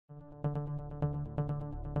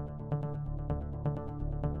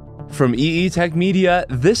From EE Tech Media,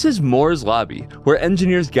 this is Moore's Lobby, where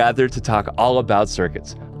engineers gather to talk all about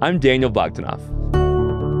circuits. I'm Daniel Bogdanoff.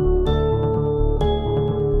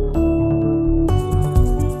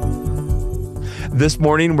 This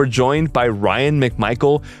morning, we're joined by Ryan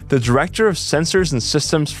McMichael, the Director of Sensors and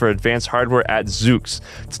Systems for Advanced Hardware at Zoox,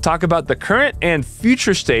 to talk about the current and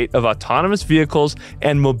future state of autonomous vehicles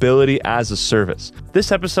and mobility as a service.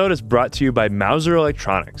 This episode is brought to you by Mouser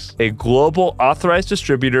Electronics, a global authorized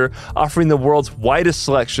distributor offering the world's widest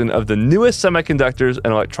selection of the newest semiconductors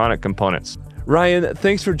and electronic components. Ryan,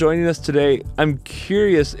 thanks for joining us today. I'm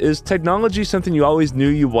curious, is technology something you always knew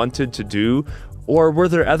you wanted to do? Or were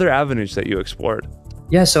there other avenues that you explored?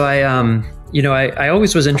 Yeah, so I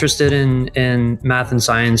always was interested in math and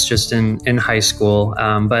science just in high school.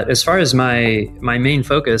 But as far as my main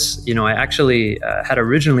focus, I actually had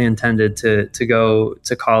originally intended to go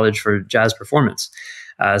to college for jazz performance.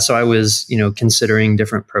 So I was, considering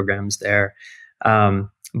different programs there.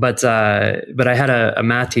 But I had a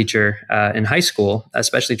math teacher in high school,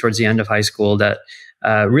 especially towards the end of high school, that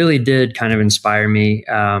really did kind of inspire me.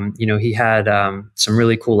 He had some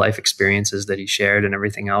really cool life experiences that he shared and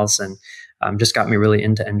everything else, and just got me really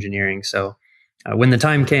into engineering. So when the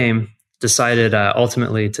time came, decided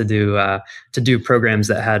ultimately to do programs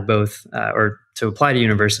that had both, or to apply to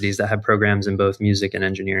universities that had programs in both music and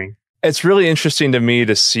engineering. It's really interesting to me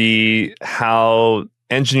to see how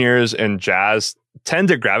engineers and jazz tend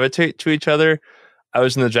to gravitate to each other. I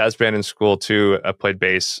was in the jazz band in school too. I played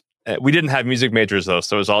bass. We didn't have music majors though,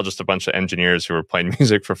 so it was all just a bunch of engineers who were playing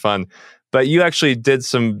music for fun. But you actually did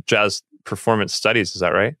some jazz performance studies, is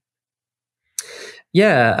that right?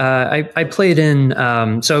 Yeah, I played in,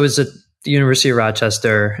 so I was at the University of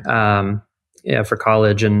Rochester for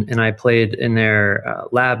college, and I played in their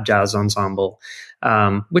lab jazz ensemble,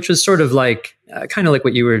 which was sort of like, kind of like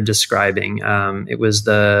what you were describing. It was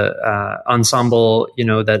the ensemble,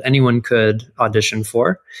 that anyone could audition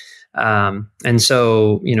for. And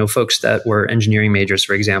so, folks that were engineering majors,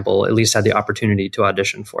 for example, at least had the opportunity to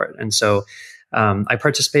audition for it. And so, I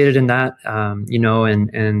participated in that,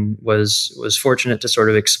 and was fortunate to sort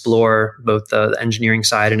of explore both the engineering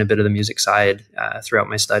side and a bit of the music side, throughout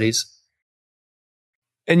my studies.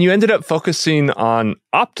 And you ended up focusing on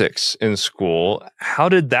optics in school. How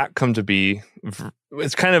did that come to be?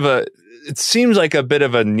 It seems like a bit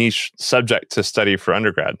of a niche subject to study for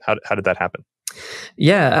undergrad. How did that happen?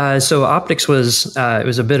 Yeah, so optics was it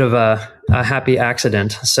was a bit of a happy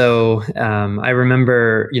accident. So I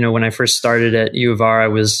remember, when I first started at U of R, I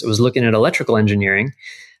was looking at electrical engineering,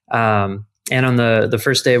 and on the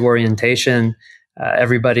first day of orientation,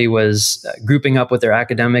 everybody was grouping up with their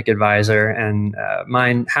academic advisor, and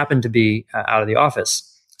mine happened to be out of the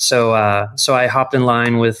office. So I hopped in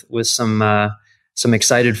line with some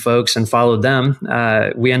excited folks and followed them.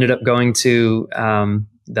 We ended up going to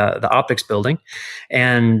the optics building,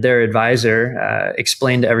 and their advisor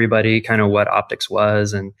explained to everybody kind of what optics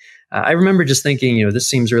was. And I remember just thinking, this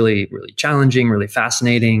seems really, really challenging, really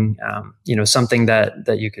fascinating, something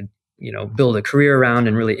that you could, build a career around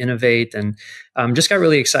and really innovate, and just got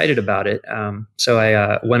really excited about it. So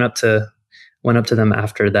I went up to them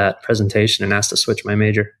after that presentation and asked to switch my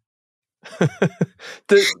major.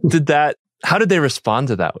 How did they respond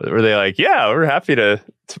to that? Were they like, yeah, we're happy to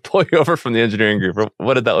pull you over from the engineering group? Or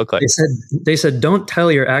what did that look like? They said, don't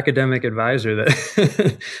tell your academic advisor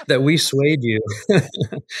that that we swayed you.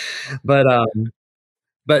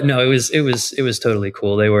 But no, it was totally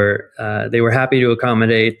cool. They were happy to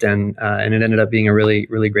accommodate, and it ended up being a really,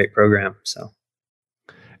 really great program. So.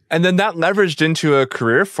 And then that leveraged into a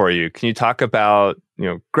career for you. Can you talk about,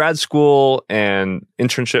 grad school and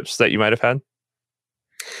internships that you might have had?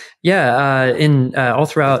 Yeah, in all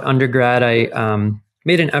throughout undergrad, I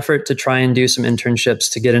made an effort to try and do some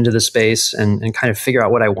internships to get into the space and kind of figure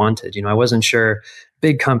out what I wanted. I wasn't sure,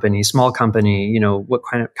 big company, small company, what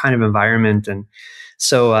kind of environment. And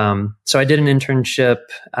so I did an internship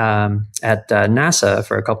at NASA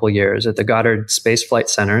for a couple of years at the Goddard Space Flight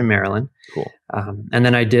Center in Maryland. Cool. And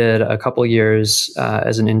then I did a couple of years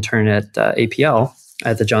as an intern at APL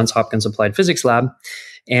at the Johns Hopkins Applied Physics Lab,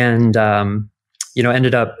 and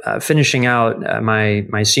ended up finishing out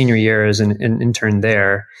my senior year as an intern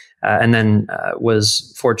there, and then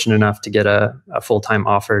was fortunate enough to get a full-time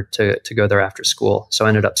offer to go there after school. So I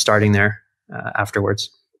ended up starting there afterwards.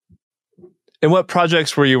 And what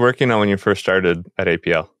projects were you working on when you first started at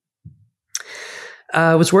APL?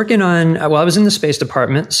 I was working on, I was in the space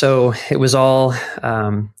department, so it was all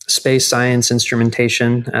space science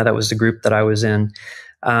instrumentation. That was the group that I was in.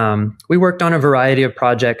 We worked on a variety of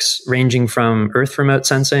projects ranging from Earth remote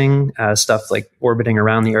sensing, stuff like orbiting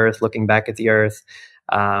around the Earth, looking back at the Earth,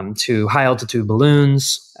 to high altitude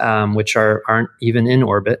balloons, which aren't even in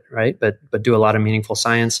orbit, right? But do a lot of meaningful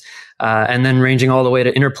science, and then ranging all the way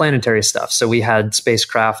to interplanetary stuff. So we had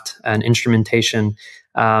spacecraft and instrumentation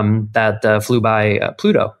that flew by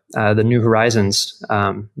Pluto, the New Horizons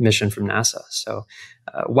mission from NASA. So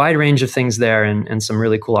a wide range of things there, and some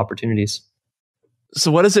really cool opportunities. So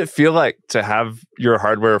what does it feel like to have your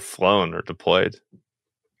hardware flown or deployed?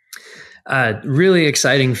 Really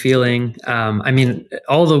exciting feeling. I mean,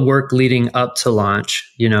 all the work leading up to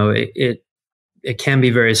launch, it can be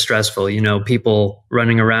very stressful. People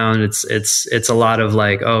running around. It's a lot of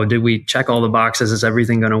like, oh, did we check all the boxes? Is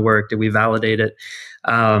everything going to work? Did we validate it?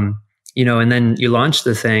 And then you launch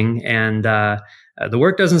the thing, and the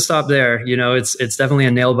work doesn't stop there. It's definitely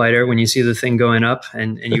a nail biter when you see the thing going up,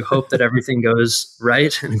 and you hope that everything goes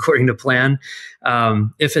right and according to plan.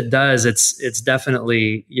 If it does, it's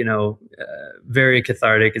definitely, very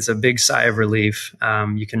cathartic. It's a big sigh of relief.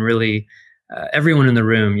 You can really, everyone in the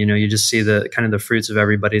room, you just see the kind of the fruits of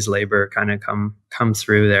everybody's labor kind of come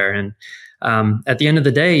through there. And at the end of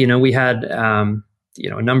the day, we had, a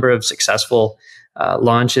number of successful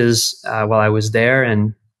launches while I was there,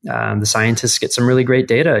 and the scientists get some really great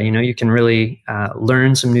data. You can really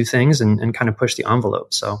learn some new things and kind of push the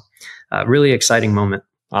envelope. So really exciting moment.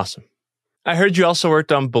 Awesome. I heard you also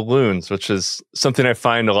worked on balloons, which is something I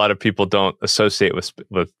find a lot of people don't associate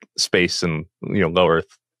with space and low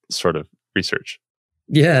Earth sort of research.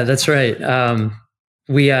 Yeah, that's right.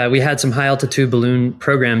 We had some high altitude balloon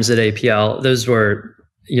programs at APL. Those were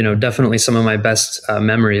definitely some of my best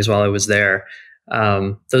memories while I was there.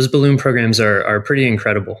 Those balloon programs are pretty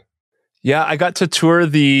incredible. Yeah, I got to tour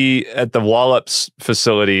at the Wallops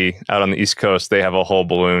facility out on the East Coast. They have a whole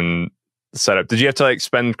balloon setup. Did you have to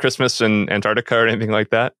spend Christmas in Antarctica or anything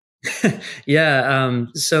like that? Yeah.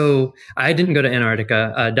 So I didn't go to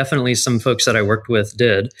Antarctica. Definitely some folks that I worked with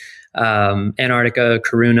did. Antarctica,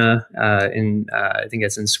 Kiruna, I think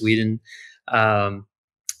it's in Sweden.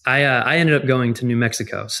 I ended up going to New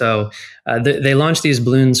Mexico. So they launched these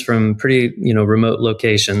balloons from pretty remote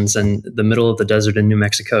locations, and the middle of the desert in New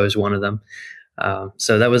Mexico is one of them.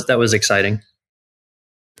 So that was exciting.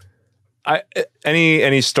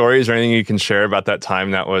 Any stories or anything you can share about that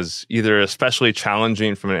time that was either especially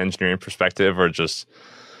challenging from an engineering perspective, or just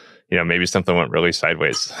maybe something went really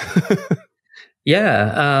sideways?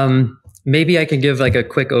 Yeah. Maybe I could give a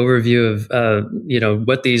quick overview of,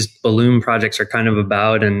 what these balloon projects are kind of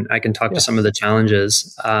about, and I can talk to some of the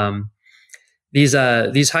challenges. These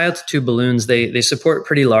high altitude balloons, they support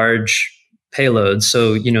pretty large payloads.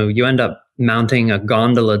 So, you end up mounting a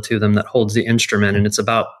gondola to them that holds the instrument, and it's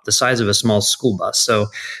about the size of a small school bus. So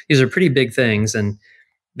these are pretty big things, and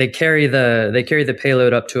they carry the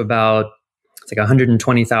payload up to about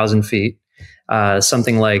 120,000 feet.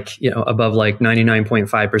 Something above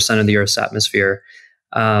 99.5% of the Earth's atmosphere.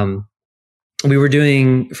 We were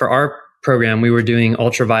doing, for our program, we were doing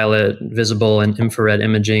ultraviolet, visible, and infrared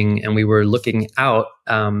imaging, and we were looking out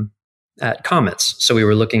at comets. So we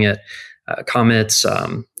were looking at comets,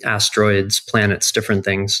 asteroids, planets, different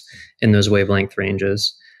things in those wavelength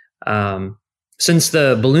ranges. Since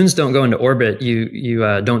the balloons don't go into orbit, you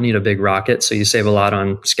don't need a big rocket, so you save a lot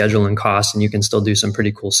on schedule and cost, and you can still do some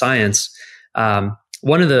pretty cool science.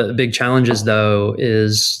 One of the big challenges, though,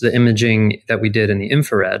 is the imaging that we did in the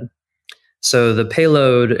infrared. So the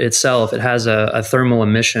payload itself, it has a thermal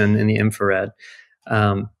emission in the infrared.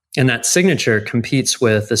 And that signature competes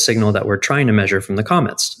with the signal that we're trying to measure from the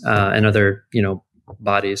comets and other,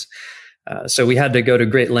 bodies. So we had to go to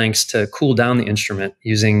great lengths to cool down the instrument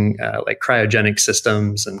using cryogenic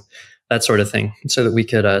systems and that sort of thing, so that we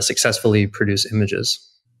could successfully produce images.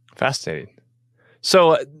 Fascinating.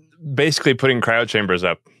 So basically putting cryo chambers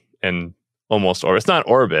up in almost orbit. It's not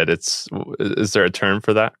orbit. Is there a term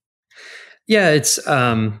for that? Yeah, it's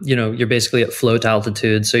you're basically at float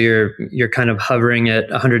altitude, so you're kind of hovering at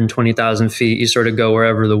 120,000 feet. You sort of go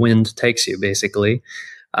wherever the wind takes you, basically.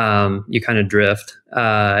 You kind of drift,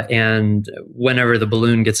 and whenever the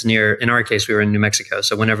balloon gets near, in our case, we were in New Mexico,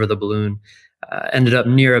 so whenever the balloon ended up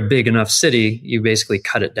near a big enough city, you basically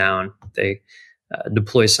cut it down. They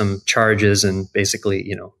deploy some charges, and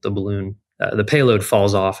basically, the balloon, the payload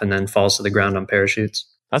falls off and then falls to the ground on parachutes.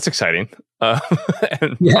 That's exciting,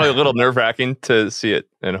 and probably a little nerve-wracking to see it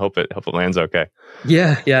and hope it lands okay.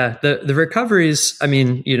 Yeah. The recoveries. I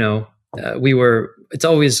mean, it's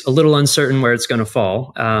always a little uncertain where it's going to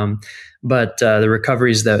fall, but the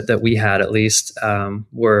recoveries that we had, at least,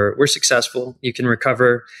 were successful. You can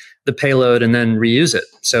recover the payload and then reuse it.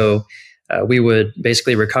 So we would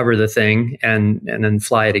basically recover the thing and then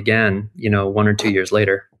fly it again, 1 or 2 years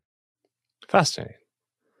later. Fascinating.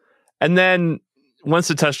 And then once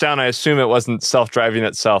it touched down, I assume it wasn't self-driving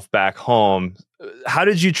itself back home. How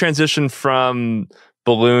did you transition from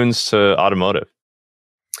balloons to automotive?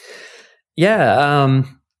 Yeah.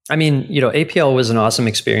 I mean, APL was an awesome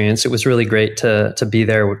experience. It was really great to be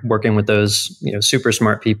there working with those, super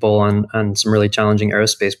smart people on some really challenging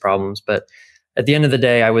aerospace problems. But at the end of the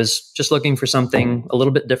day, I was just looking for something a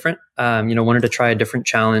little bit different. Wanted to try a different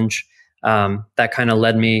challenge. That kind of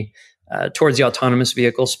led me towards the autonomous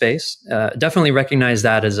vehicle space. Definitely recognize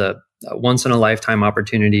that as a once in a lifetime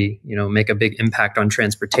opportunity, make a big impact on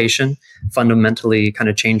transportation, fundamentally kind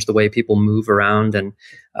of change the way people move around. And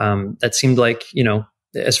that seemed like,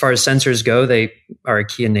 as far as sensors go, they are a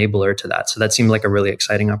key enabler to that. So that seemed like a really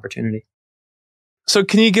exciting opportunity. So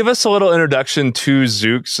can you give us a little introduction to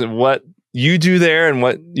Zoox, what you do there and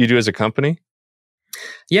what you do as a company?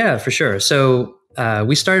 Yeah, for sure. So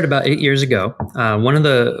we started about 8 years ago. One of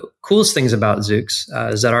the coolest things about Zoox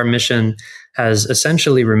is that our mission has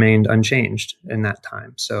essentially remained unchanged in that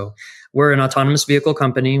time. So we're an autonomous vehicle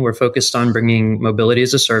company. We're focused on bringing mobility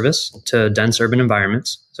as a service to dense urban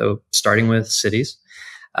environments. So starting with cities.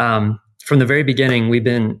 From the very beginning, we've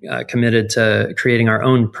been committed to creating our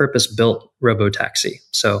own purpose-built robotaxi.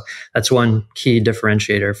 So that's one key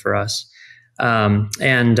differentiator for us.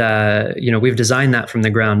 We've designed that from the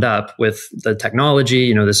ground up with the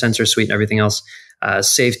technology, the sensor suite and everything else,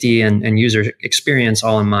 safety and user experience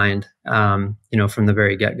all in mind, from the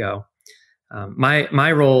very get-go.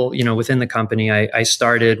 My role, within the company, I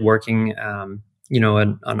started working, on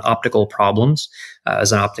optical problems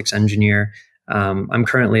as an optics engineer. I'm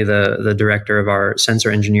currently the director of our sensor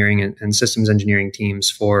engineering and systems engineering teams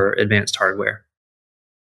for advanced hardware.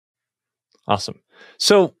 Awesome.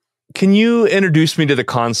 So can you introduce me to the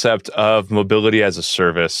concept of mobility as a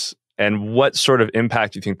service and what sort of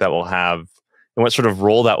impact you think that will have and what sort of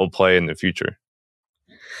role that will play in the future?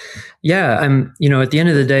 Yeah, at the end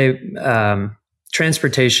of the day,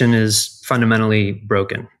 transportation is fundamentally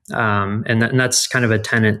broken. And that's kind of a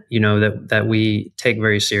tenet, that we take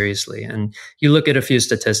very seriously. And you look at a few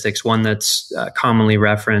statistics. One that's commonly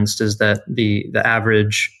referenced is that the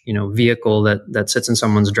average, vehicle that sits in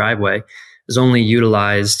someone's driveway is only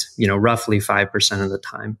utilized, roughly 5% of the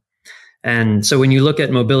time. And so when you look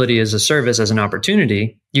at mobility as a service, as an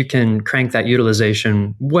opportunity, you can crank that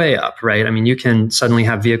utilization way up, right? I mean, you can suddenly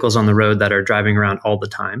have vehicles on the road that are driving around all the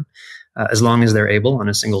time, as long as they're able on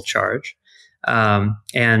a single charge. You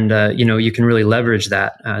can really leverage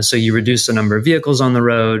that. So you reduce the number of vehicles on the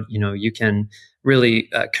road. You can really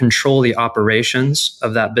control the operations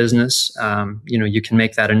of that business. You can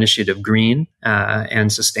make that initiative green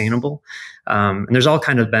and sustainable. And there's all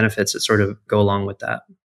kinds of benefits that sort of go along with that.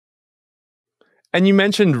 And you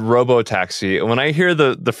mentioned robotaxi. When I hear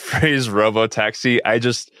the phrase robotaxi, I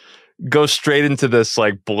just go straight into this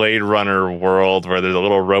like Blade Runner world where there's a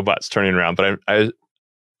little robots turning around. But I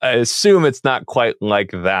assume it's not quite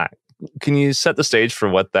like that. Can you set the stage for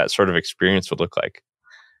what that sort of experience would look like?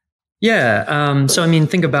 Yeah. So, I mean,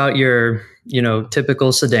 think about your,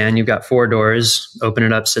 typical sedan. You've got 4 doors, open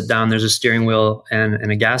it up, sit down. There's a steering wheel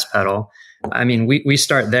and a gas pedal. I mean, we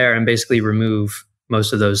start there and basically remove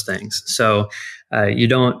most of those things. So you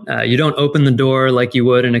don't open the door like you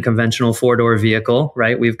would in a conventional 4-door vehicle,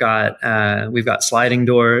 right? We've got sliding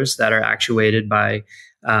doors that are actuated by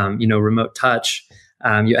remote touch.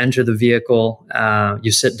 You enter the vehicle,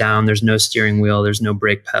 you sit down, there's no steering wheel, there's no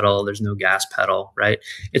brake pedal, there's no gas pedal, right?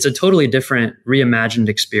 It's a totally different reimagined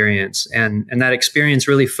experience. And that experience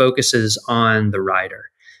really focuses on the rider.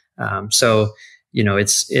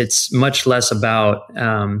 It's much less about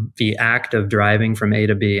the act of driving from A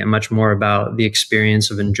to B and much more about the experience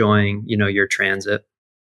of enjoying, your transit.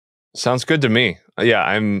 Sounds good to me. Yeah,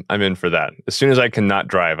 I'm in for that. As soon as I can not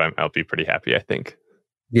drive, I'll be pretty happy, I think.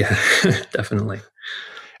 Yeah, definitely.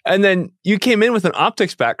 And then you came in with an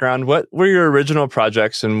optics background. What were your original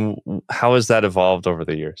projects and how has that evolved over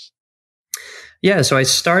the years? Yeah, so I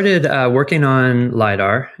started working on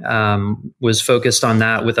LiDAR, was focused on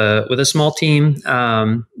that with a small team,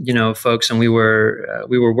 folks, and we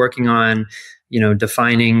were working on,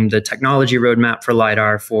 defining the technology roadmap for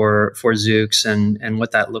LiDAR for Zoox and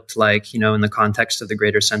what that looked like, in the context of the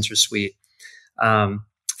greater sensor suite.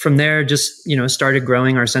 From there, just, started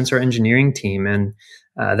growing our sensor engineering team. And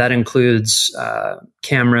that includes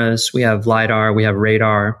cameras. We have LiDAR, we have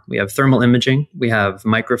radar, we have thermal imaging, we have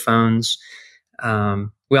microphones.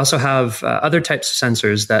 We also have other types of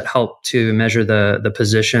sensors that help to measure the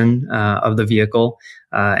position of the vehicle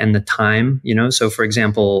and the time, So for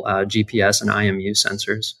example, GPS and IMU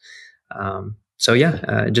sensors.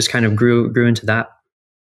 It just kind of grew into that.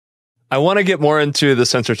 I want to get more into the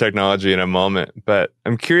sensor technology in a moment, but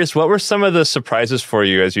I'm curious, what were some of the surprises for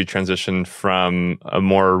you as you transitioned from a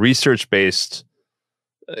more research-based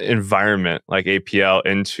environment like APL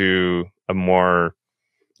into a more,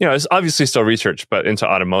 it's obviously still research, but into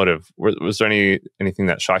automotive? Was there anything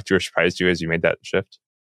that shocked you or surprised you as you made that shift?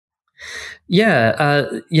 Yeah,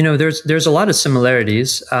 there's a lot of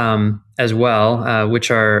similarities as well, which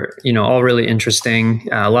are all really interesting.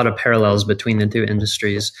 A lot of parallels between the two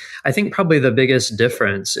industries. I think probably the biggest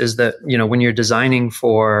difference is that when you're designing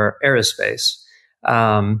for aerospace,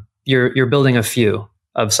 you're building a few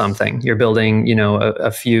of something. You're building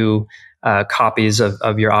a few copies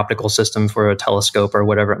of your optical system for a telescope or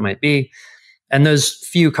whatever it might be, and those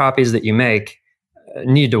few copies that you make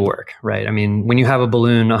need to work, right? I mean, when you have a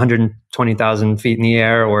balloon 120,000 feet in the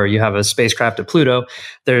air, or you have a spacecraft at Pluto,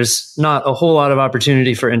 there's not a whole lot of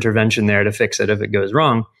opportunity for intervention there to fix it if it goes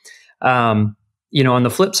wrong. On the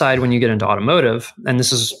flip side, when you get into automotive, and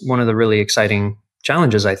this is one of the really exciting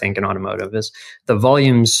challenges, I think, in automotive, is the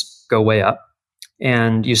volumes go way up,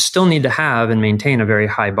 and you still need to have and maintain a very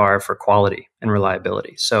high bar for quality and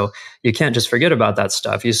reliability. So you can't just forget about that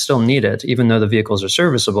stuff. You still need it, even though the vehicles are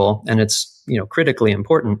serviceable and it's critically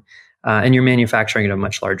important. And you're manufacturing at a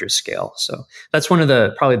much larger scale. So that's one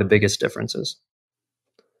of probably the biggest differences.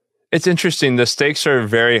 It's interesting. The stakes are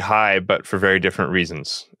very high, but for very different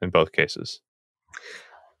reasons in both cases.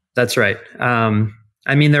 That's right. There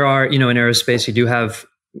are, in aerospace, you do have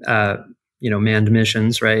manned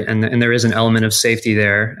missions, right? And there is an element of safety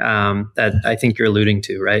there that I think you're alluding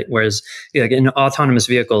to, right? Whereas in autonomous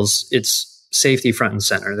vehicles, it's safety front and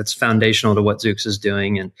center. That's foundational to what Zoox is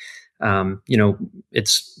doing. And,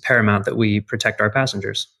 it's paramount that we protect our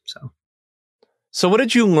passengers. So what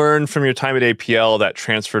did you learn from your time at APL that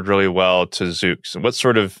transferred really well to Zoox? And what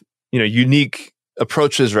sort of, unique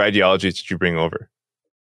approaches or ideologies did you bring over?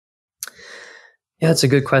 Yeah, that's a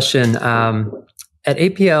good question. At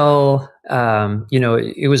APL,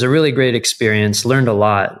 it was a really great experience, learned a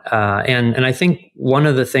lot. And I think one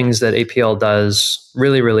of the things that APL does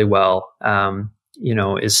really, really well,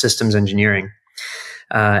 is systems engineering.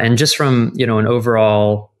 And just from, an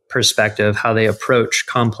overall perspective, how they approach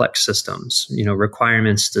complex systems,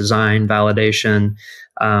 requirements, design, validation,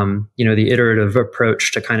 the iterative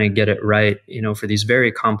approach to kind of get it right, for these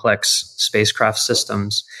very complex spacecraft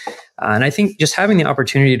systems. And I think just having the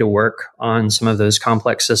opportunity to work on some of those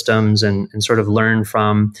complex systems and sort of learn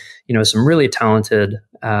from, some really talented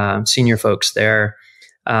senior folks there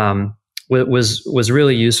was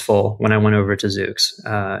really useful when I went over to Zoox.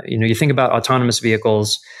 You think about autonomous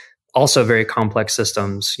vehicles, also very complex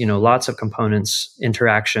systems, lots of components,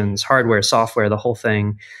 interactions, hardware, software, the whole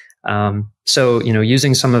thing. So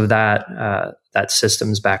using some of that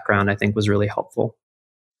systems background, I think, was really helpful.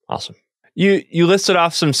 Awesome. You listed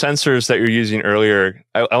off some sensors that you're using earlier.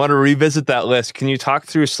 I want to revisit that list. Can you talk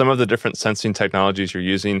through some of the different sensing technologies you're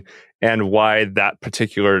using and why that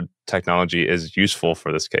particular technology is useful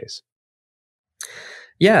for this case?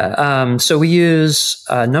 Yeah, so we use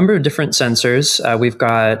a number of different sensors. We've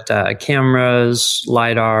got cameras,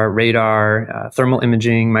 LiDAR, radar, thermal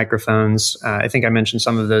imaging, microphones. I think I mentioned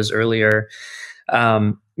some of those earlier.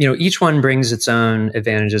 Each one brings its own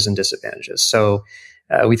advantages and disadvantages. So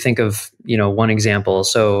we think of, one example.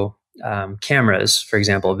 So cameras, for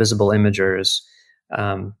example, visible imagers,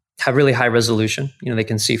 have really high resolution. They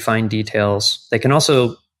can see fine details. They can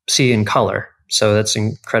also see in color. So that's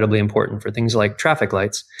incredibly important for things like traffic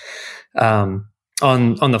lights. On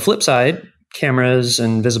the flip side, cameras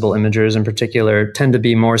and visible imagers in particular tend to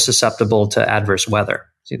be more susceptible to adverse weather.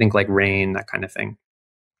 So you think like rain, that kind of thing.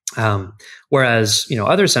 Whereas,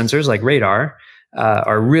 other sensors like radar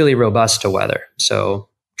are really robust to weather. So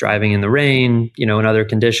driving in the rain, in other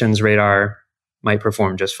conditions, radar might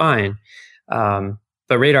perform just fine.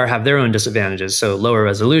 But radar have their own disadvantages. So lower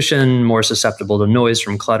resolution, more susceptible to noise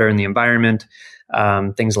from clutter in the environment,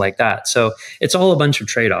 things like that. So it's all a bunch of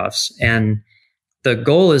trade-offs. And the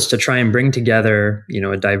goal is to try and bring together,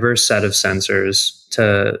 a diverse set of sensors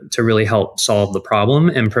to really help solve the problem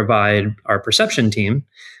and provide our perception team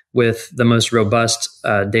with the most robust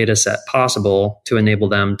data set possible to enable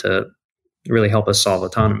them to really help us solve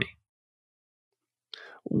autonomy.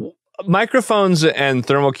 Microphones and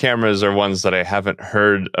thermal cameras are ones that I haven't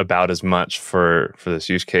heard about as much for this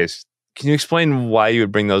use case. Can you explain why you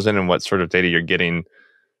would bring those in and what sort of data you're getting,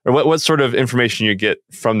 or what sort of information you get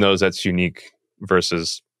from those that's unique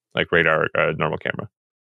versus like radar or a normal camera?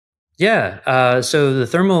 Yeah. So the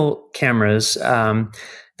thermal cameras,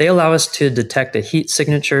 they allow us to detect a heat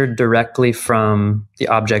signature directly from the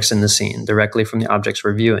objects in the scene, directly from the objects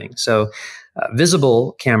we're viewing. So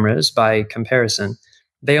visible cameras, by comparison,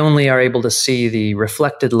 they only are able to see the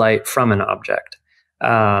reflected light from an object,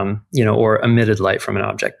 or emitted light from an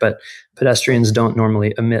object. But pedestrians don't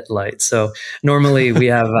normally emit light. So normally we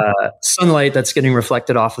have sunlight that's getting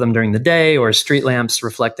reflected off of them during the day, or street lamps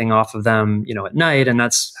reflecting off of them, at night, and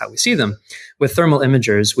that's how we see them. With thermal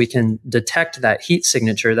imagers, we can detect that heat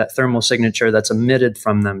signature, that thermal signature that's emitted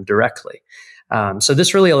from them directly. So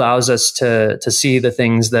this really allows us to see the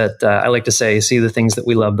things that I like to say, see the things that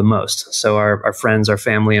we love the most. So our friends, our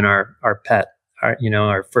family, and our pet,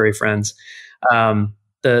 our furry friends.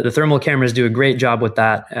 The thermal cameras do a great job with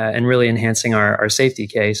that and really enhancing our safety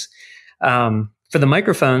case. For the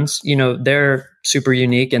microphones, they're super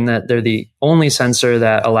unique in that they're the only sensor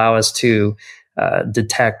that allow us to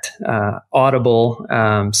detect audible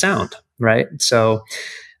sound, right? So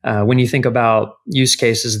when you think about use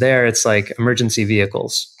cases there, it's like emergency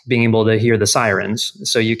vehicles, being able to hear the sirens.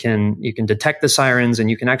 So you can detect the sirens and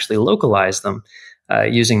you can actually localize them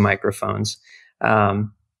using microphones.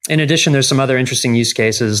 In addition, there's some other interesting use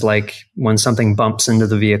cases, like when something bumps into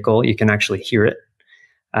the vehicle, you can actually hear it.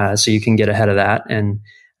 So you can get ahead of that.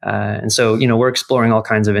 And so, we're exploring all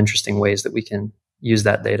kinds of interesting ways that we can use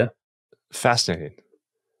that data. Fascinating.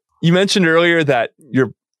 You mentioned earlier that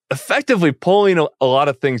you're effectively pulling a lot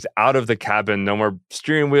of things out of the cabin. No more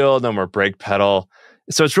steering wheel, no more brake pedal.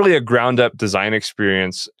 So it's really a ground up design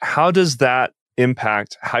experience. How does that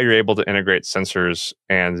impact how you're able to integrate sensors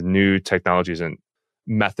and new technologies and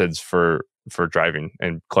methods for driving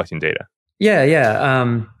and collecting data?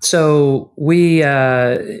 Yeah. So we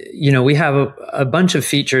have a bunch of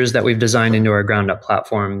features that we've designed into our ground up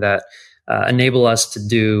platform that enable us to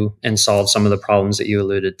do and solve some of the problems that you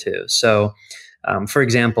alluded to. So, for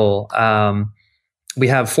example, we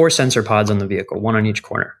have 4 sensor pods on the vehicle, 1 on each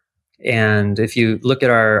corner. And if you look at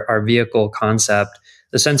our vehicle concept,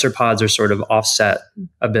 the sensor pods are sort of offset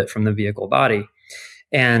a bit from the vehicle body.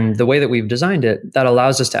 And the way that we've designed it, that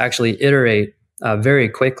allows us to actually iterate very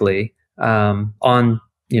quickly on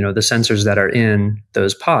the sensors that are in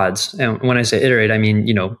those pods. And when I say iterate, I mean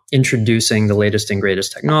introducing the latest and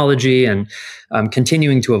greatest technology and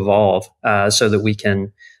continuing to evolve so that we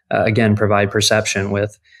can again provide perception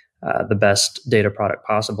with the best data product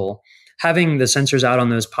possible. Having the sensors out on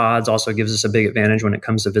those pods also gives us a big advantage when it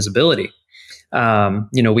comes to visibility.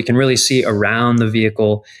 We can really see around the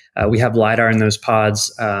vehicle. We have LiDAR in those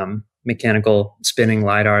pods, mechanical spinning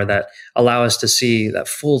LiDAR that allow us to see that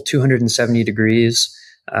full 270 degrees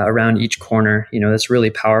around each corner. That's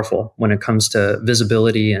really powerful when it comes to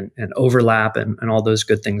visibility and overlap and all those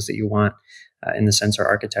good things that you want in the sensor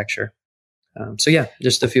architecture.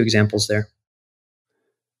 Just a few examples there.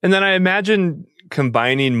 And then I imagine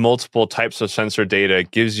combining multiple types of sensor data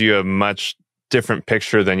gives you a much different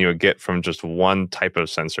picture than you would get from just one type of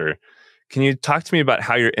sensor. Can you talk to me about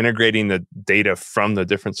how you're integrating the data from the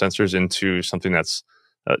different sensors into something that's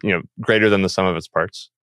greater than the sum of its parts?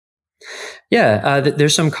 Yeah,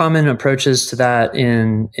 there's some common approaches to that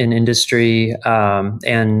in industry,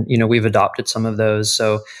 and we've adopted some of those.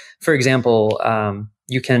 So, for example,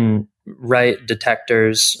 you can write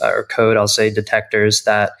detectors or code, I'll say detectors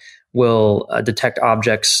that will detect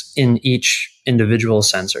objects in each individual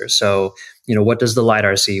sensor. So, what does the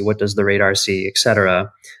LiDAR see? What does the radar see, et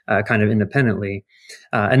cetera, kind of independently.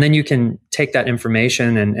 And then you can take that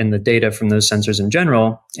information and the data from those sensors in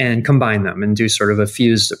general and combine them and do sort of a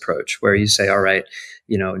fused approach where you say, all right,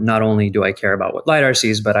 not only do I care about what LiDAR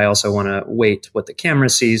sees, but I also want to weight what the camera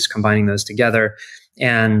sees, combining those together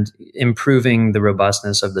and improving the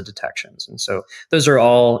robustness of the detections. And so those are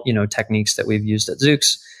all, techniques that we've used at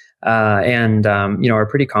Zoox and are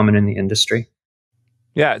pretty common in the industry.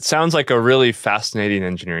 Yeah, it sounds like a really fascinating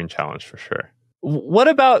engineering challenge for sure. What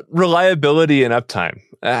about reliability and uptime?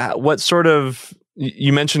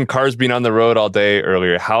 You mentioned cars being on the road all day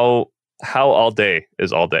earlier. How all day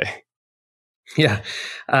is all day? Yeah.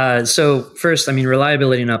 So first,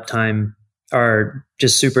 reliability and uptime are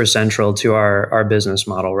just super central to our business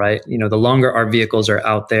model, right? The longer our vehicles are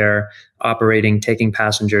out there operating, taking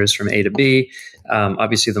passengers from A to B,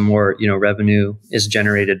 obviously the more, revenue is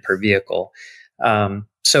generated per vehicle.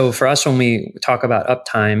 So for us, when we talk about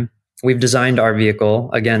uptime, we've designed our vehicle,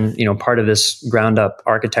 again, part of this ground up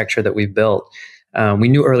architecture that we've built. We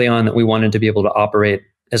knew early on that we wanted to be able to operate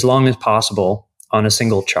as long as possible on a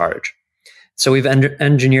single charge. So we've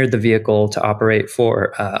engineered the vehicle to operate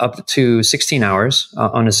for up to 16 hours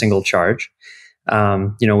on a single charge,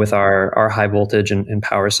 with our high voltage and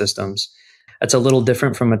power systems. That's a little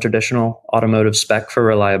different from a traditional automotive spec for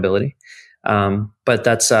reliability. But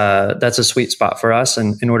that's a sweet spot for us.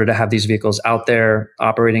 And in order to have these vehicles out there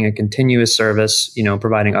operating a continuous service,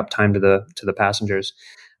 providing uptime to the passengers.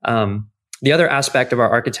 The other aspect of our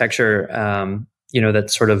architecture,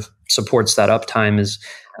 that sort of supports that uptime is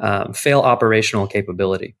fail operational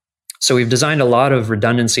capability. So we've designed a lot of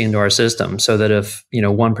redundancy into our system so that if,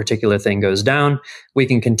 one particular thing goes down, we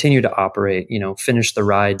can continue to operate, finish the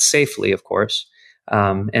ride safely, of course,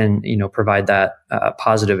 and, provide that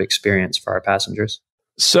positive experience for our passengers.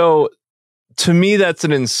 So to me, that's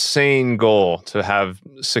an insane goal to have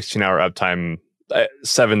 16-hour uptime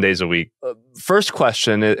 7 days a week. First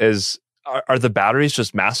question is, are the batteries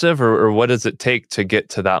just massive or what does it take to get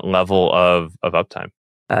to that level of uptime?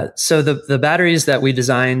 So the batteries that we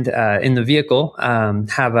designed in the vehicle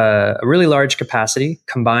have a really large capacity.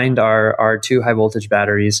 Combined, our two high voltage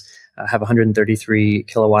batteries have 133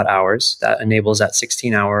 kilowatt hours. That enables that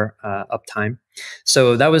 16-hour uptime.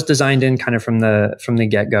 So that was designed in kind of from the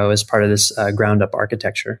get-go as part of this ground up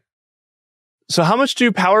architecture. So how much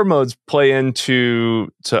do power modes play into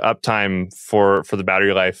uptime for the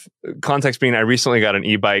battery life? Context being, I recently got an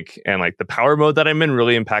e-bike and like the power mode that I'm in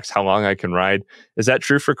really impacts how long I can ride. Is that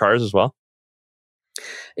true for cars as well?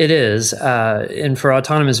 It is. And for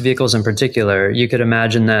autonomous vehicles in particular, you could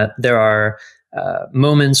imagine that there are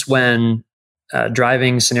moments when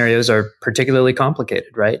driving scenarios are particularly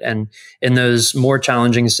complicated, right? And in those more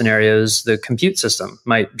challenging scenarios, the compute system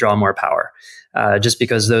might draw more power. Just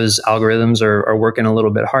because those algorithms are working a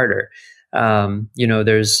little bit harder.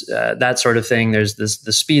 There's that sort of thing. There's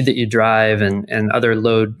the speed that you drive and other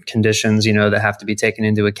load conditions, that have to be taken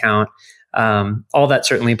into account. All that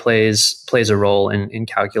certainly plays a role in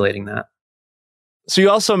calculating that. So you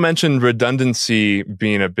also mentioned redundancy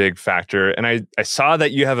being a big factor. And I saw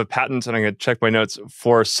that you have a patent, and I'm going to check my notes,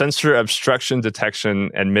 for sensor obstruction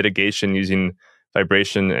detection and mitigation using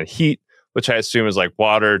vibration and heat, which I assume is like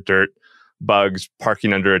water, dirt, bugs,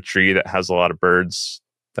 parking under a tree that has a lot of birds,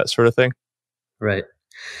 that sort of thing. Right.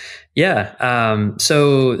 Yeah.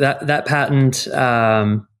 So that patent,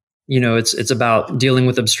 it's about dealing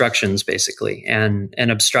with obstructions basically, and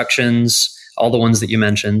obstructions, all the ones that you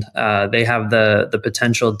mentioned, they have the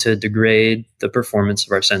potential to degrade the performance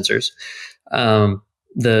of our sensors.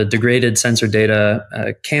 The degraded sensor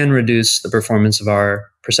data can reduce the performance of our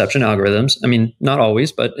perception algorithms. I mean, not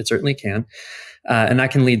always, but it certainly can. And that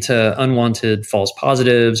can lead to unwanted false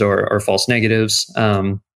positives or false negatives.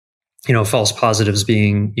 False positives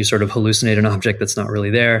being you sort of hallucinate an object that's not really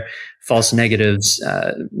there. False negatives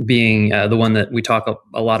being the one that we talk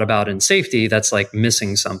a lot about in safety, that's like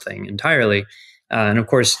missing something entirely. And of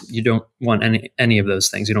course, you don't want any of those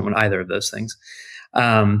things. You don't want either of those things.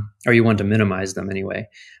 Or you want to minimize them anyway.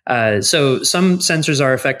 So some sensors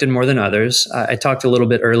are affected more than others. I talked a little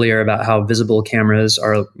bit earlier about how visible cameras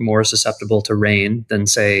are more susceptible to rain than,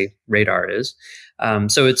 say, radar is.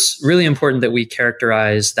 So it's really important that we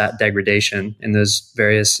characterize that degradation in those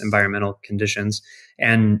various environmental conditions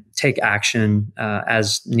and take action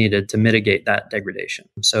as needed to mitigate that degradation.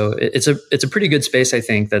 So it's a pretty good space, I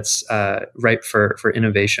think, that's ripe for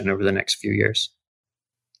innovation over the next few years.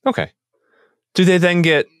 Okay. Do they then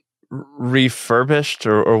get refurbished,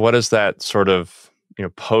 or what does that sort of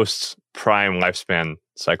post prime lifespan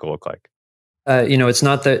cycle look like? It's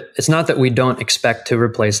not that we don't expect to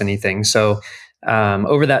replace anything. So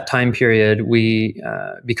over that time period, we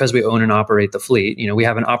because we own and operate the fleet, we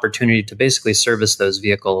have an opportunity to basically service those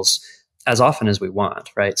vehicles as often as we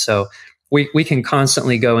want, right? So we can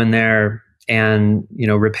constantly go in there and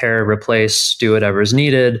repair, replace, do whatever is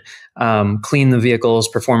needed, clean the vehicles,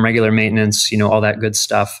 perform regular maintenance, all that good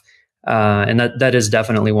stuff. And that is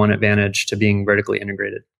definitely one advantage to being vertically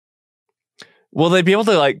integrated. Will they be able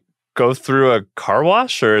to go through a car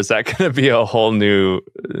wash, or is that going to be a whole new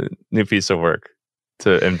piece of work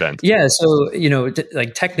to invent? Yeah, so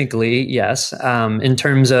technically, yes. In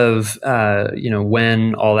terms of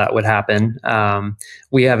when all that would happen,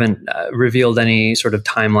 we haven't revealed any sort of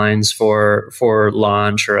timelines for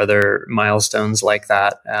launch or other milestones like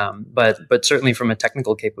that. But certainly from a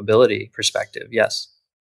technical capability perspective, yes.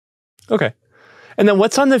 Okay. And then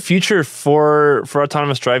what's on the future for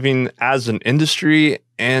autonomous driving as an industry,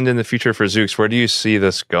 and in the future for Zoox? Where do you see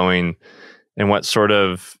this going, and what sort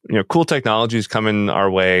of cool technologies coming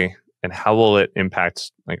our way, and how will it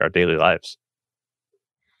impact our daily lives?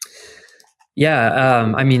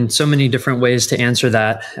 Yeah, so many different ways to answer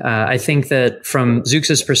that. I think that from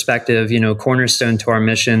Zoox's perspective, cornerstone to our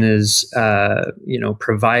mission is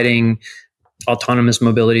providing autonomous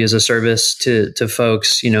mobility as a service to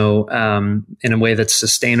folks, in a way that's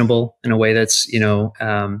sustainable, in a way that's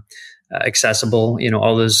accessible.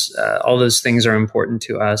 All those things are important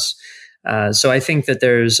to us. So I think that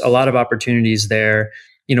there's a lot of opportunities there.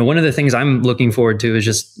 one of the things I'm looking forward to is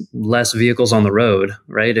just less vehicles on the road,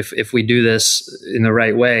 right? If we do this in the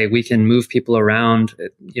right way, we can move people around,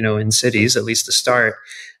 in cities, at least to start,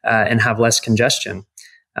 and have less congestion,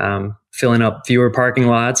 filling up fewer parking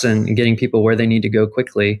lots and getting people where they need to go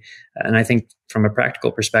quickly. And I think from a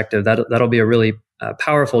practical perspective, that'll be a really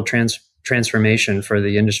powerful transformation for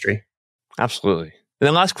the industry. Absolutely. And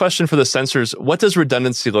then last question for the sensors, what does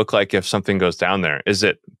redundancy look like if something goes down there? Is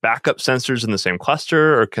it backup sensors in the same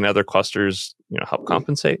cluster, or can other clusters, help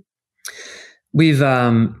compensate? We've,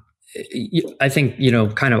 I think,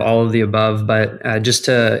 kind of all of the above, but just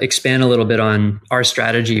to expand a little bit on our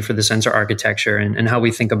strategy for the sensor architecture and how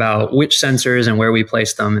we think about which sensors and where we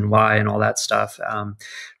place them and why and all that stuff.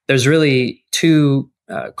 There's really two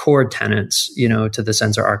core tenets, to the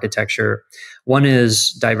sensor architecture. One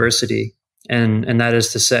is diversity. And that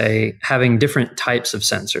is to say, having different types of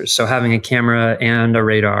sensors. So having a camera and a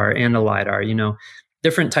radar and a LiDAR,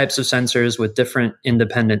 different types of sensors with different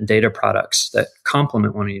independent data products that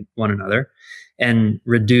complement one another and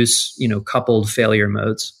reduce, coupled failure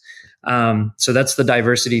modes. So that's the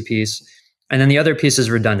diversity piece. And then the other piece is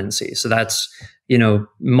redundancy. So that's,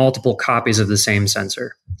 multiple copies of the same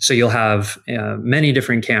sensor. So you'll have many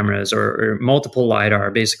different cameras or multiple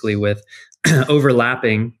LiDAR, basically with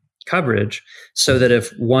overlapping coverage, so that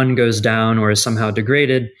if one goes down or is somehow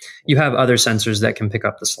degraded, you have other sensors that can pick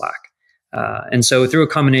up the slack. And so through a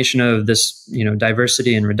combination of this,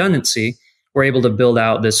 diversity and redundancy, we're able to build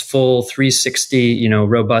out this full 360,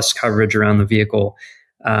 robust coverage around the vehicle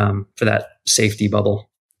for that safety bubble.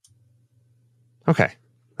 Okay,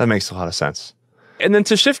 that makes a lot of sense. And then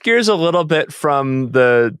to shift gears a little bit from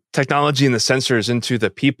the technology and the sensors into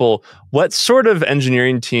the people, what sort of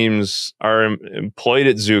engineering teams are employed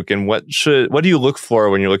at Zoox, and what do you look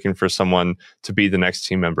for when you're looking for someone to be the next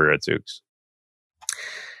team member at Zoox?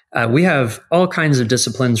 We have all kinds of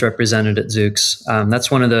disciplines represented at Zoox.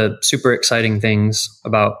 That's one of the super exciting things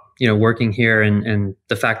about working here, and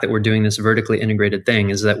the fact that we're doing this vertically integrated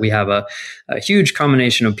thing is that we have a huge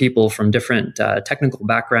combination of people from different technical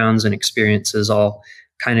backgrounds and experiences all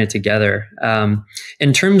kind of together.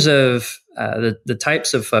 In terms of the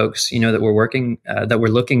types of folks that we're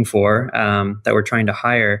looking for, that we're trying to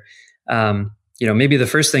hire. Maybe the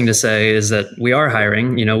first thing to say is that we are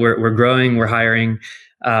hiring. We're growing, we're hiring.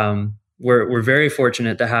 We're very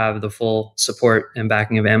fortunate to have the full support and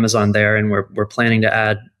backing of Amazon there, and we're planning to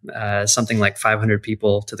add something like 500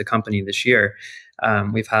 people to the company this year.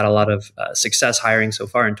 We've had a lot of success hiring so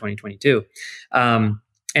far in 2022. And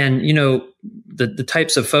the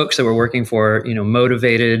types of folks that we're working for,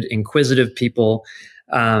 motivated, inquisitive people,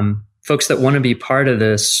 folks that want to be part of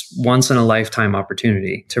this once in a lifetime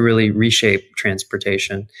opportunity to really reshape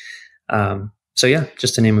transportation. So yeah,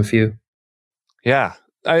 just to name a few. Yeah.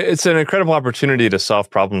 It's an incredible opportunity to solve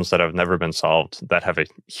problems that have never been solved, that have a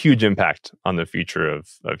huge impact on the future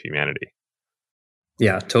of humanity.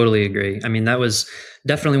 Yeah, totally agree. I mean, that was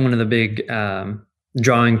definitely one of the big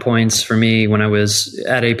drawing points for me when I was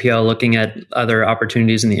at APL looking at other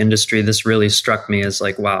opportunities in the industry. This really struck me as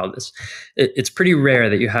like, wow, it's pretty rare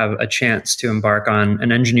that you have a chance to embark on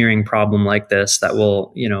an engineering problem like this that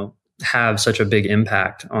will, have such a big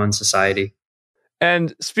impact on society.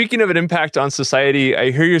 And speaking of an impact on society,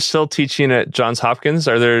 I hear you're still teaching at Johns Hopkins.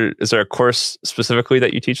 Is there a course specifically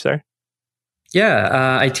that you teach there?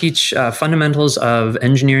 Yeah, I teach fundamentals of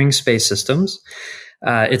engineering space systems.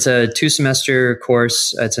 It's a 2-semester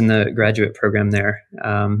course. It's in the graduate program there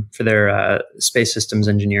for their space systems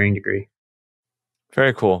engineering degree.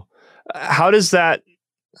 Very cool. How does that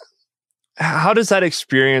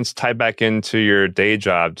experience tie back into your day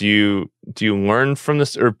job? Do you learn from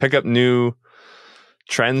this or pick up new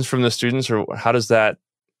trends from the students, or how do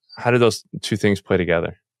those two things play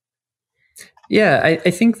together? Yeah,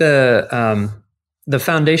 I think the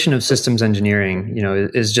foundation of systems engineering,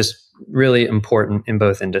 is just really important in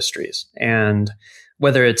both industries. And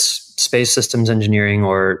whether it's space systems engineering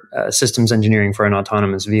or systems engineering for an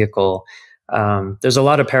autonomous vehicle, there's a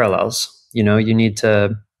lot of parallels. You need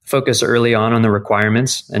to focus early on the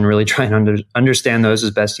requirements and really try and understand those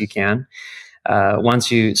as best you can.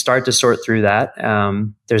 Once you start to sort through that,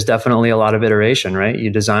 there's definitely a lot of iteration, right?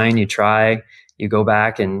 You design, you try, you go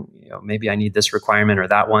back and, maybe I need this requirement or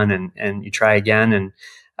that one, and you try again.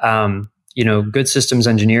 And, good systems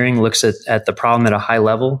engineering looks at the problem at a high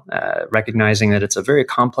level, recognizing that it's a very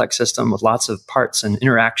complex system with lots of parts and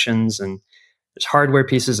interactions, and there's hardware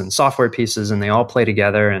pieces and software pieces, and they all play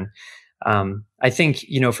together. And I think,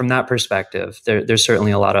 from that perspective, there's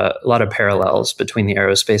certainly a lot of parallels between the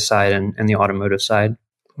aerospace side and the automotive side.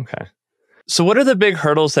 Okay. So what are the big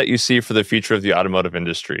hurdles that you see for the future of the automotive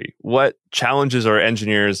industry? What challenges are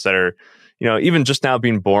engineers that are, even just now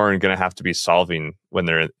being born going to have to be solving when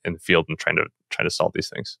they're in the field and trying to solve these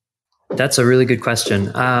things? That's a really good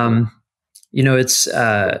question. It's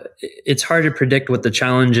hard to predict what the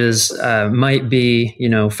challenges might be,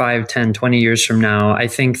 5, 10, 20 years from now. I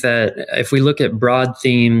think that if we look at broad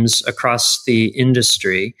themes across the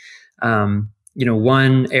industry,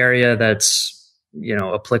 one area that's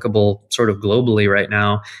applicable sort of globally right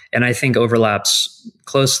now, and I think overlaps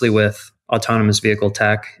closely with autonomous vehicle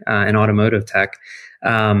tech and automotive tech,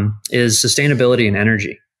 is sustainability and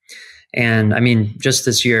energy. And I mean, just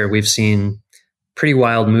this year, we've seen pretty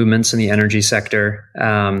wild movements in the energy sector.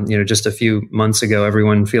 Just a few months ago,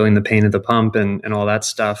 everyone feeling the pain of the pump and all that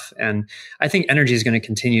stuff. And I think energy is going to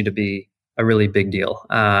continue to be a really big deal.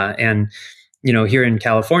 Here in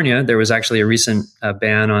California, there was actually a recent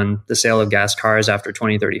ban on the sale of gas cars after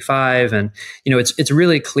 2035. And, it's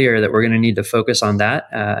really clear that we're going to need to focus on that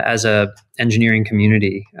as a engineering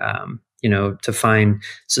community, to find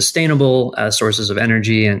sustainable sources of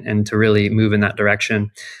energy and to really move in that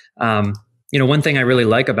direction. One thing I really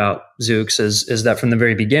like about Zoox is that from the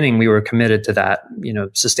very beginning, we were committed to that,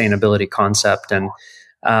 sustainability concept and,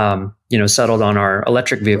 settled on our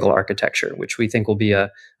electric vehicle architecture, which we think will be an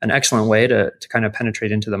excellent way to kind of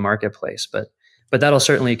penetrate into the marketplace. But that'll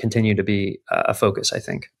certainly continue to be a focus, I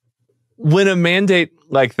think. When a mandate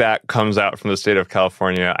like that comes out from the state of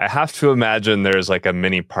California, I have to imagine there's like a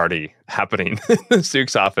mini party happening in the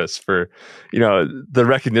Zoox office for, the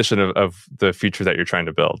recognition of the future that you're trying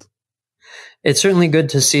to build. It's certainly good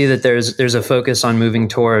to see that there's a focus on moving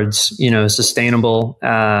towards, sustainable,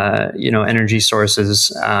 energy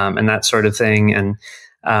sources, and that sort of thing. And,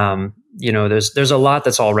 there's a lot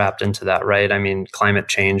that's all wrapped into that, right? I mean, climate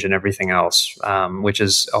change and everything else, which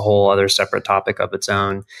is a whole other separate topic of its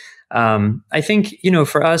own. I think,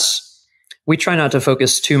 for us, we try not to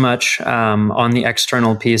focus too much on the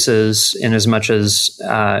external pieces in as much as,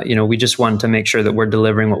 we just want to make sure that we're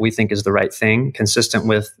delivering what we think is the right thing, consistent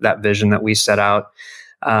with that vision that we set out.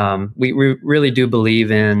 We really do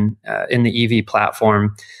believe in the EV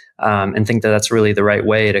platform and think that that's really the right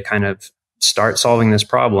way to kind of start solving this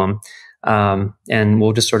problem. And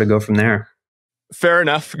we'll just sort of go from there. Fair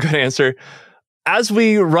enough. Good answer. As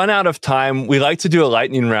we run out of time, we like to do a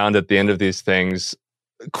lightning round at the end of these things.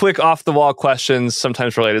 Quick off-the-wall questions,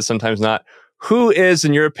 sometimes related, sometimes not. Who is,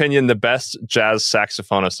 in your opinion, the best jazz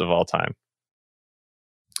saxophonist of all time?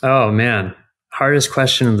 Oh, man. Hardest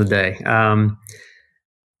question of the day.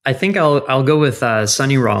 I think I'll go with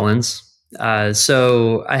Sonny Rollins.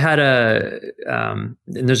 So I had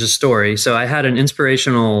there's a story. So I had an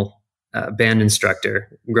inspirational band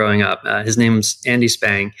instructor growing up. His name's Andy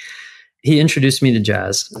Spang. He introduced me to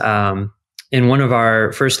jazz. In one of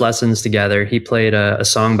our first lessons together, he played a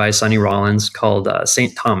song by Sonny Rollins called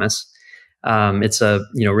St. Thomas. It's a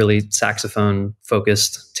really saxophone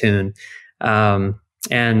focused tune.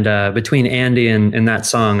 And between Andy and that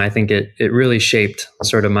song, I think it really shaped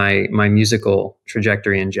sort of my musical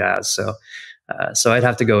trajectory in jazz. So I'd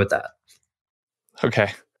have to go with that.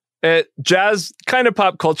 Okay. Jazz, kind of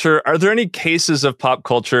pop culture. Are there any cases of pop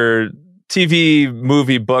culture, TV,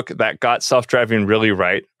 movie, book that got self-driving really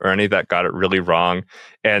right, or any that got it really wrong?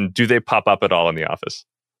 And do they pop up at all in the office?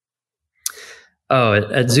 Oh,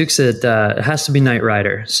 at Zoox, it has to be Knight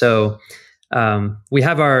Rider. So we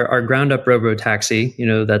have our ground up robo taxi.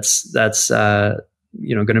 That's going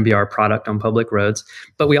to be our product on public roads.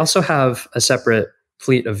 But we also have a separate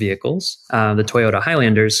fleet of vehicles, the Toyota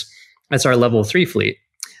Highlanders. That's our level 3 fleet.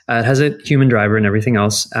 It has a human driver and everything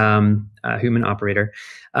else, a human operator.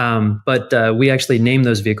 But we actually name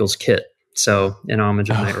those vehicles Kit. So in homage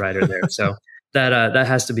of Knight Rider there. So that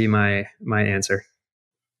has to be my answer.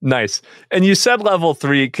 Nice. And you said level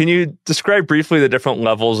 3. Can you describe briefly the different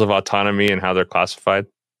levels of autonomy and how they're classified?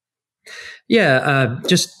 Yeah,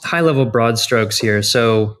 just high level broad strokes here.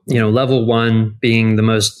 So, level 1 being the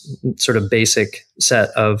most sort of basic set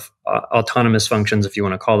of autonomous functions, if you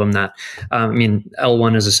want to call them that.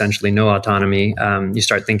 L1 is essentially no autonomy. You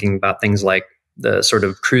start thinking about things like the sort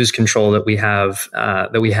of cruise control that we have,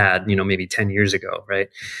 that we had, maybe 10 years ago, right?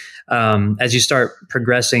 As you start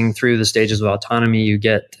progressing through the stages of autonomy, you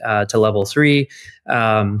get to level 3,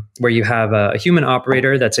 where you have a human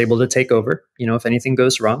operator that's able to take over, if anything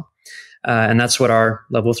goes wrong. And that's what our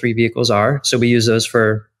level 3 vehicles are. So we use those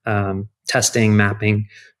for testing, mapping,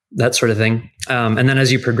 that sort of thing. And then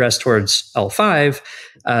as you progress towards L5,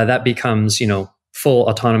 that becomes, full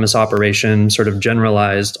autonomous operation, sort of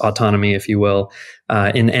generalized autonomy, if you will,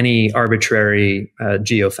 in any arbitrary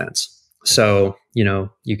geofence. So,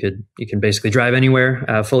 you can basically drive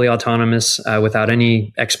anywhere, fully autonomous, without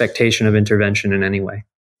any expectation of intervention in any way.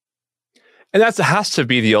 And that has to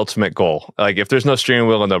be the ultimate goal. Like if there's no steering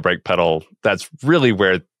wheel and no brake pedal, that's really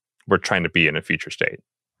where we're trying to be in a future state.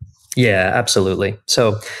 Yeah, absolutely.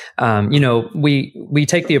 So, we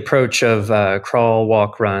take the approach of crawl,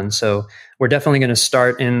 walk, run. So we're definitely going to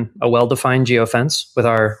start in a well-defined geofence with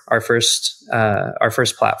our first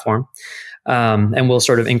platform, and we'll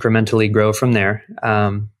sort of incrementally grow from there.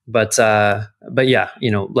 But yeah,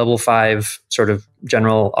 level 5 sort of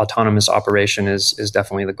general autonomous operation is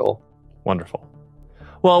definitely the goal. Wonderful.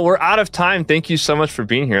 Well, we're out of time. Thank you so much for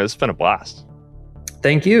being here. It's been a blast.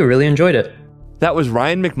 Thank you. Really enjoyed it. That was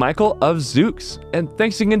Ryan McMichael of Zoox. And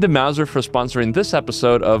thanks again to Mouser for sponsoring this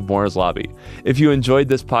episode of Moore's Lobby. If you enjoyed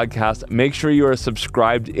this podcast, make sure you are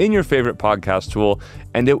subscribed in your favorite podcast tool,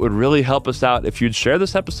 and it would really help us out if you'd share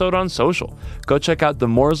this episode on social. Go check out the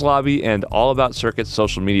Moore's Lobby and All About Circuits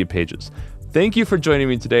social media pages. Thank you for joining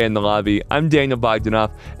me today in the lobby. I'm Daniel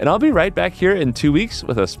Bogdanoff, and I'll be right back here in 2 weeks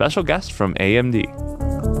with a special guest from AMD.